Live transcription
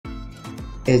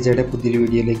ഏജയുടെ പുതിയൊരു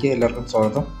വീഡിയോയിലേക്ക് എല്ലാവർക്കും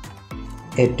സ്വാഗതം.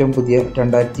 ഏറ്റവും പുതിയ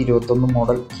 2021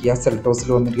 മോഡൽ കിയ സെൽട്ടോസിൽ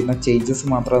വന്നിരിക്കുന്ന ചേഞ്ചസ്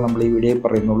മാത്രമേ നമ്മൾ ഈ വീഡിയോയിൽ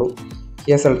പറയുന്നുള്ളൂ.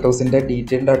 കിയ സെൽട്ടോസിൻ്റെ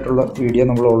ഡീറ്റെയിൽഡ് ആയിട്ടുള്ള വീഡിയോ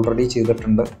നമ്മൾ ഓൾറെഡി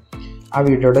ചെയ്തിട്ടുണ്ട്. ആ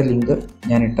വീഡിയോയുടെ ലിങ്ക്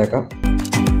ഞാൻ ഇട്ടേക്കാം.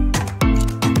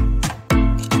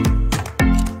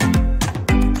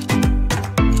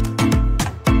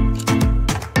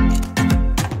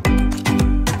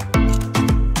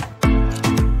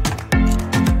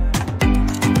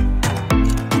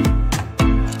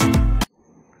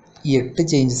 ഈ 8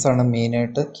 ചേഞ്ചസാണ്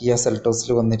മെയിനായിട്ട് കിയ സെൽട്ടോസിൽ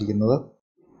വന്നിരിക്കുന്നത്.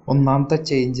 ഒന്നാമത്തെ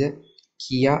ചേഞ്ച്,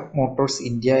 കിയ മോട്ടോഴ്സ്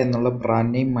ഇന്ത്യ എന്നുള്ള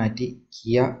ബ്രാൻഡ് നെയിം മാറ്റി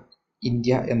കിയ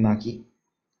ഇന്ത്യ എന്നാക്കി.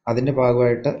 അതിൻ്റെ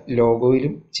ഭാഗമായിട്ട്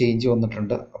ലോഗോയിലും ചേഞ്ച്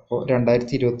വന്നിട്ടുണ്ട്. അപ്പോൾ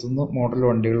 2021 മോഡൽ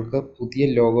വണ്ടികൾക്ക് പുതിയ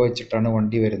ലോഗോ വെച്ചിട്ടാണ്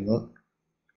വണ്ടി വരുന്നത്.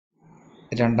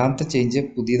 രണ്ടാമത്തെ ചേഞ്ച്,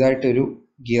 പുതിയതായിട്ടൊരു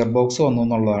ഗിയർ ബോക്സ് വന്നു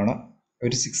എന്നുള്ളതാണ്.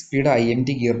 ഒരു 6 സ്പീഡ്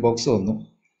iMT ഗിയർ ബോക്സ് വന്നു.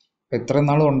 ഇത്രയും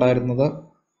നാളും ഉണ്ടായിരുന്നത്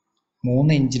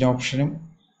 3 എഞ്ചിൻ ഓപ്ഷനും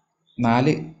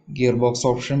 4 ഗിയർ ബോക്സ്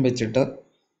ഓപ്ഷൻ വെച്ചിട്ട്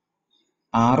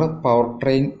 6 പവർ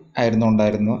ട്രെയിൻ ആയിരുന്നു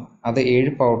ഉണ്ടായിരുന്നത്. അത്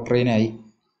 7 പവർ ട്രെയിനായി.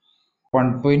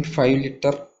 1.5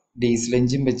 ലിറ്റർ ഡീസൽ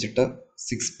എഞ്ചിൻ വെച്ചിട്ട്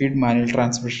 6 speed manual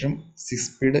ട്രാൻസ്മിഷനും 6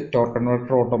 speed torque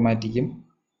converter ഓട്ടോമാറ്റിക്കും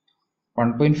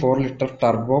 1.4 litre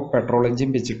turbo petrol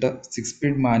engine വെച്ചിട്ട് 6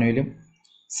 സ്പീഡ് മാനുവലും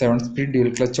 7 സ്പീഡ് ഡ്യുവൽ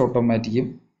ക്ലച്ച് ഓട്ടോമാറ്റിക്കും,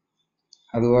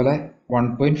 അതുപോലെ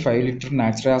 1.5 litre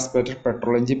natural aspirated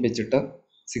petrol engine വെച്ചിട്ട്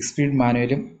 6 സ്പീഡ്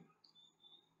മാനുവലും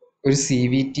ഒരു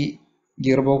CVT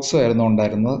ഗിയർ ബോക്സും ആയിരുന്നു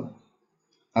ഉണ്ടായിരുന്നത്.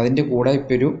 അതിൻ്റെ കൂടെ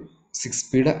ഇപ്പോൾ ഒരു 6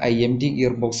 സ്പീഡ് iMT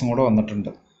ഗിയർ ബോക്സും കൂടെ വന്നിട്ടുണ്ട്.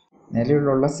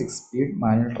 നിലവിലുള്ള 6 സ്പീഡ്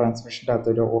മാനുവൽ ട്രാൻസ്മിഷൻ്റെ അകത്ത്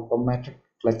ഒരു ഓട്ടോമാറ്റിക്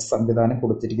ക്ലച്ച് സംവിധാനം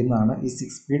കൊടുത്തിരിക്കുന്നതാണ് ഈ 6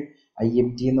 സ്പീഡ്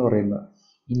iMT എന്ന് പറയുന്നത്,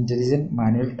 ഇൻ്റലിജൻറ്റ്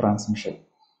മാനുവൽ ട്രാൻസ്മിഷൻ.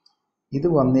 ഇത്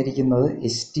വന്നിരിക്കുന്നത്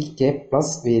HTK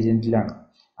പ്ലസ് വേരിയൻറ്റിലാണ്.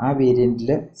 ആ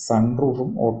വേരിയൻറ്റിൽ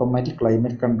സൺറൂഫും ഓട്ടോമാറ്റിക്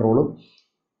ക്ലൈമറ്റ് കൺട്രോളും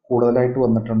കൂടുതലായിട്ട്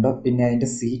വന്നിട്ടുണ്ട്. പിന്നെ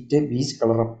അതിൻ്റെ സീറ്റ് ബീച്ച്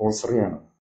കളർ അപ്പോൾസറിയാണ്.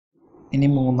 ഇനി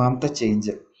മൂന്നാമത്തെ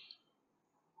change,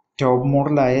 top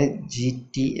മോഡലായ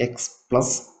GTX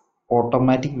plus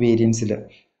automatic വേരിയൻസിൽ,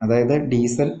 അതായത്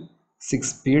diesel 6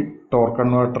 speed torque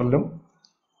കൺവേർട്ടറിലും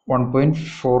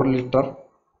 1.4 litre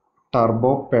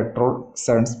turbo petrol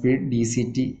 7 speed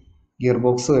DCT gear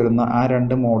box വരുന്ന ആ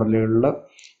 2 മോഡലുകളിൽ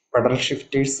പെഡൽ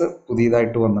ഷിഫ്റ്റേഴ്സ്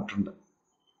പുതിയതായിട്ട് വന്നിട്ടുണ്ട്.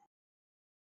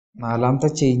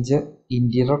 നാലാമത്തെ ചേഞ്ച്,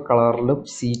 ഇൻറ്റീരിയർ കളറിലും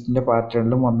സീറ്റിൻ്റെ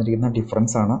പാറ്റേണിലും വന്നിരിക്കുന്ന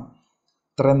ഡിഫറൻസ് ആണ്.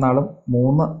 ഇത്രയും നാളും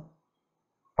 3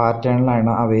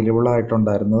 പാറ്റേണിലാണ് അവൈലബിൾ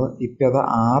ആയിട്ടുണ്ടായിരുന്നത്. ഇപ്പോൾ അത്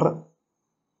 6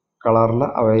 കളറിൽ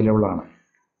അവൈലബിൾ ആണ്.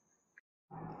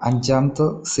 അഞ്ചാമത്തെ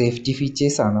safety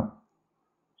ഫീച്ചേഴ്സാണ്.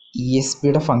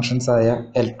 ESPയുടെ ഫങ്ഷൻസായ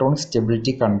electronic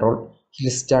stability control, hill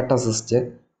start assist,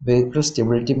 vehicle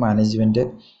stability management,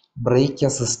 break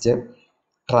assist,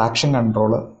 traction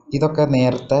control, ഇതൊക്കെ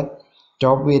നേരത്തെ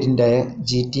ടോപ്പ് വേരിയൻ്റായ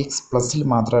GTX പ്ലസിൽ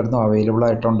മാത്രമായിരുന്നു അവൈലബിൾ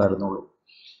ആയിട്ടുണ്ടായിരുന്നുള്ളൂ.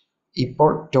 ഇപ്പോൾ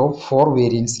ടോപ്പ് 4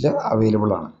 വേരിയൻസിൽ അവൈലബിൾ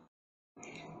ആണ്.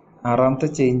 ആറാമത്തെ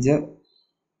ചേഞ്ച്,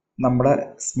 നമ്മുടെ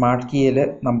സ്മാർട്ട് കിയയിൽ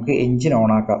നമുക്ക് എൻജിൻ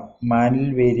ഓണാക്കാം. മാനുവൽ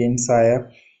വേരിയൻസായ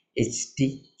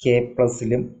HTK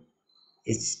പ്ലസിലും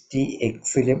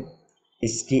HTXലും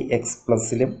HTX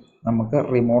പ്ലസിലും നമുക്ക്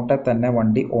റിമോട്ടിൽ തന്നെ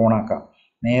വണ്ടി ഓണാക്കാം.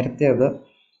 നേരത്തെ അത്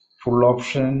ഫുൾ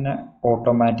ഓപ്ഷന്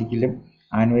ഓട്ടോമാറ്റിക്കിലും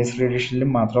ആനിവേഴ്സറി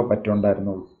എഡിഷനിലും മാത്രമേ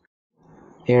പറ്റുണ്ടായിരുന്നുള്ളൂ.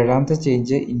 ഏഴാമത്തെ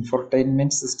ചേഞ്ച്,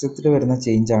 ഇൻഫോർടൈൻമെൻറ്റ് സിസ്റ്റത്തിൽ വരുന്ന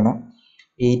ചേഞ്ചാണ്.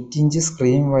 8 ഇഞ്ച്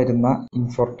സ്ക്രീൻ വരുന്ന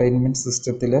ഇൻഫോർടൈൻമെൻറ്റ്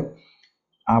സിസ്റ്റത്തിൽ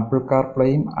ആപ്പിൾ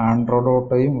കാർപ്ലേയും ആൻഡ്രോയിഡ്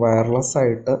ഓട്ടോയും വയർലെസ്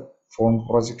ആയിട്ട് ഫോൺ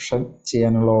പ്രൊജക്ഷൻ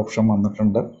ചെയ്യാനുള്ള ഓപ്ഷൻ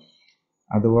വന്നിട്ടുണ്ട്.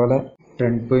 അതുപോലെ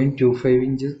 10.25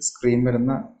 ഇഞ്ച് സ്ക്രീൻ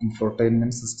വരുന്ന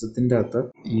ഇൻഫോർടൈൻമെൻറ്റ് സിസ്റ്റത്തിൻ്റെ അകത്ത്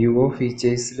UO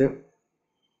ഫീച്ചേഴ്സിൽ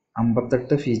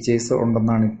 58 ഫീച്ചേഴ്സ്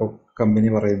ഉണ്ടെന്നാണ് ഇപ്പോൾ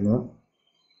കമ്പനി പറയുന്നത്.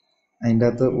 അതിൻ്റെ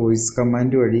അകത്ത് വോയിസ്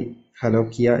കമാൻഡ് വഴി ഹലോ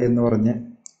കിയ എന്ന് പറഞ്ഞ്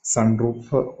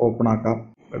സൺറൂഫ് ഓപ്പൺ ആക്കാം,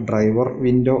 ഡ്രൈവർ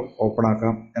വിൻഡോ ഓപ്പൺ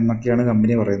ആക്കാം എന്നൊക്കെയാണ്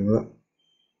കമ്പനി പറയുന്നത്.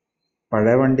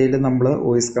 പഴയ വണ്ടിയിൽ നമ്മൾ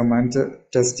വോയിസ് കമാൻഡ്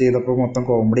ടെസ്റ്റ് ചെയ്തപ്പോൾ മൊത്തം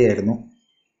കോമഡി ആയിരുന്നു.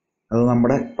 അത്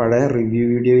നമ്മുടെ പഴയ റിവ്യൂ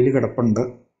വീഡിയോയിൽ കിടപ്പുണ്ട്.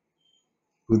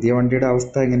 പുതിയ വണ്ടിയുടെ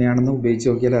അവസ്ഥ എങ്ങനെയാണെന്ന് ഉപയോഗിച്ച്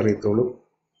നോക്കിയാൽ അറിയത്തുള്ളൂ.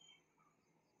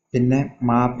 പിന്നെ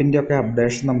മാപ്പിൻ്റെ ഒക്കെ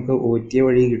അപ്ഡേഷൻ നമുക്ക് OTA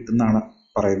വഴി കിട്ടുന്നതാണ്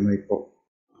പറയുന്നത് ഇപ്പോൾ.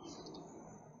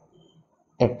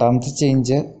 എട്ടാമത്തെ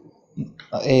ചേഞ്ച്,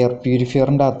 എയർ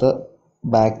പ്യൂരിഫയറിൻ്റെ അകത്ത്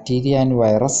ബാക്ടീരിയ ആൻഡ്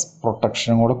വൈറസ്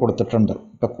പ്രൊട്ടക്ഷനും കൂടെ കൊടുത്തിട്ടുണ്ട്.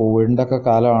 ഇപ്പോൾ കോവിഡിൻ്റെ ഒക്കെ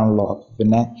കാലമാണല്ലോ,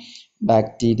 പിന്നെ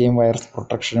ബാക്ടീരിയയും വൈറസ്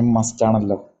പ്രൊട്ടക്ഷനും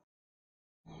മസ്റ്റാണല്ലോ.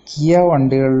 കിയ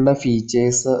വണ്ടികളുടെ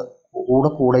ഫീച്ചേഴ്സ്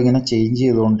കൂടെ ഇങ്ങനെ ചേഞ്ച്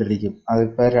ചെയ്തുകൊണ്ടിരിക്കും.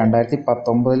 അതിപ്പോൾ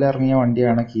 2019 ഇറങ്ങിയ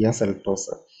വണ്ടിയാണ് കിയ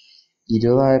സെൽട്ടോസ്.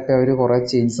 20 അവർ കുറേ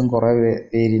ചേഞ്ചസും കുറേ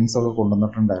വേരിയൻസും ഒക്കെ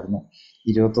കൊണ്ടുവന്നിട്ടുണ്ടായിരുന്നു.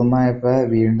 21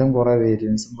 വീണ്ടും കുറേ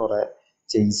വേരിയൻസും കുറേ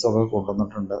ചേഞ്ചസും ഒക്കെ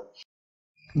കൊണ്ടുവന്നിട്ടുണ്ട്.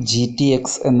 GTX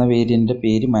എന്ന വേരിയൻ്റിൻ്റെ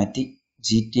പേര് മാറ്റി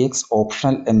GTX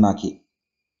ഓപ്ഷണൽ എന്നാക്കി.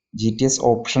 GTS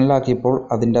ഓപ്ഷനിലാക്കിയപ്പോൾ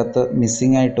അതിൻ്റെ അകത്ത്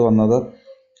മിസ്സിംഗ് ആയിട്ട് വന്നത്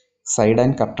side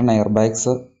and curtain air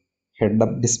bags, head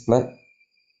up display,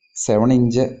 7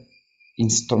 inch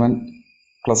instrument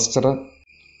cluster,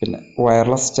 പിന്നെ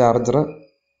wireless charger,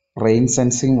 rain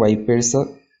sensing wipers,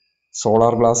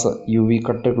 solar glass, UV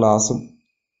cut ഗ്ലാസും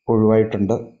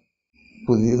ഒഴിവായിട്ടുണ്ട്.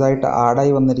 പുതിയതായിട്ട്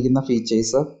ആഡായി വന്നിരിക്കുന്ന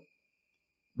ഫീച്ചേഴ്സ്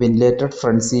വെന്റിലേറ്റഡ്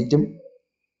ഫ്രണ്ട് സീറ്റും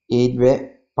 8-വേ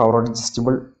പവർ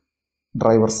അഡ്ജസ്റ്റബിൾ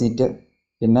ഡ്രൈവർ സീറ്റ്,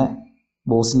 പിന്നെ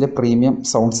ബോസിൻ്റെ പ്രീമിയം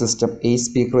സൗണ്ട് സിസ്റ്റം 8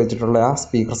 സ്പീക്കർ വെച്ചിട്ടുള്ള ആ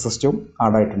speaker സിസ്റ്റവും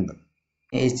ആഡായിട്ടുണ്ട്.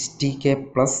 HTK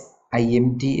Plus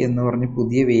iMT എന്ന് പറഞ്ഞ്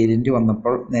പുതിയ വേരിയൻറ്റ്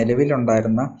വന്നപ്പോൾ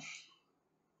നിലവിലുണ്ടായിരുന്ന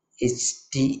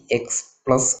HTX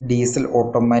Plus ഡീസൽ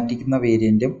ഓട്ടോമാറ്റിക് എന്ന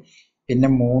വേരിയൻറ്റും പിന്നെ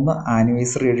 3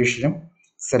 ആനിവേഴ്സറി എഡിഷനും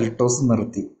സെൽട്ടോസ്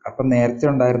നിർത്തി. അപ്പം നേരത്തെ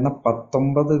ഉണ്ടായിരുന്ന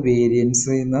 19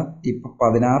 വേരിയൻസിൽ നിന്ന് ഇപ്പോൾ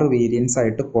 16 വേരിയൻസ്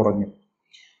ആയിട്ട് കുറഞ്ഞു.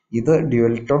 ഇത്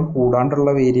ഡ്യുവൽ ടോൺ കൂടാണ്ടുള്ള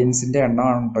വേരിയൻസിൻ്റെ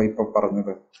എണ്ണമാണ് കേട്ടോ ഇപ്പോൾ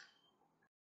പറഞ്ഞത്.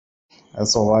 അത്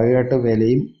സ്വാഭാവികമായിട്ട്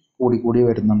വിലയും കൂടി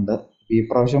വരുന്നുണ്ട്. ഈ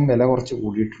പ്രാവശ്യം വില കുറച്ച്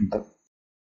കൂടിയിട്ടുണ്ട്.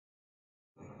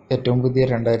 ഏറ്റവും പുതിയ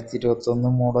 2021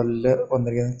 മോഡലിൽ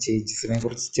വന്നിരിക്കുന്ന ചേഞ്ചസിനെ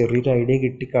കുറിച്ച് ചെറിയൊരു ഐഡിയ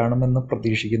കിട്ടിക്കാണുമെന്ന്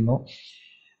പ്രതീക്ഷിക്കുന്നു.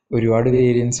 ഒരുപാട്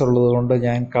വേരിയൻസ് ഉള്ളതുകൊണ്ട്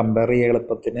ഞാൻ കമ്പയർ ചെയ്യുക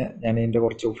എളുപ്പത്തിന് ഞാൻ ഇതിൻ്റെ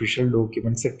കുറച്ച് ഒഫീഷ്യൽ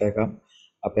ഡോക്യുമെൻറ്റ്സ് ഇട്ടേക്കാം.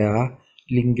 അപ്പോൾ ആ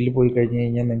ലിങ്കിൽ പോയി കഴിഞ്ഞ്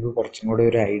കഴിഞ്ഞാൽ നിങ്ങൾക്ക് കുറച്ചും കൂടെ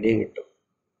ഒരു ഐഡിയ കിട്ടും.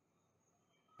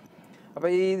 അപ്പോൾ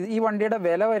ഈ വണ്ടിയുടെ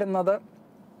വില വരുന്നത്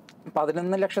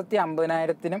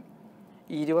 11,50,000-നും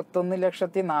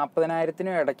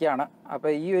 21,40,000-നും ഇടയ്ക്കാണ്. അപ്പോൾ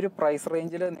ഈ ഒരു പ്രൈസ്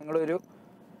റേഞ്ചിൽ നിങ്ങളൊരു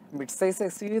മിഡ് സൈസ്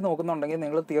SUV നോക്കുന്നുണ്ടെങ്കിൽ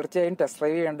നിങ്ങൾ തീർച്ചയായും ടെസ്റ്റ്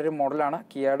ഡ്രൈവ് ചെയ്യേണ്ട ഒരു മോഡലാണ്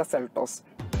കിയയുടെ സെൽട്ടോസ്.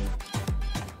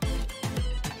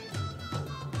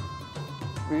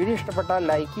 വീഡിയോ ഇഷ്ടപ്പെട്ടാൽ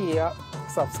ലൈക്ക് ചെയ്യുക,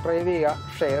 സബ്സ്ക്രൈബ് ചെയ്യുക,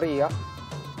 ഷെയർ ചെയ്യുക.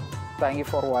 Thank you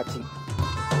for watching.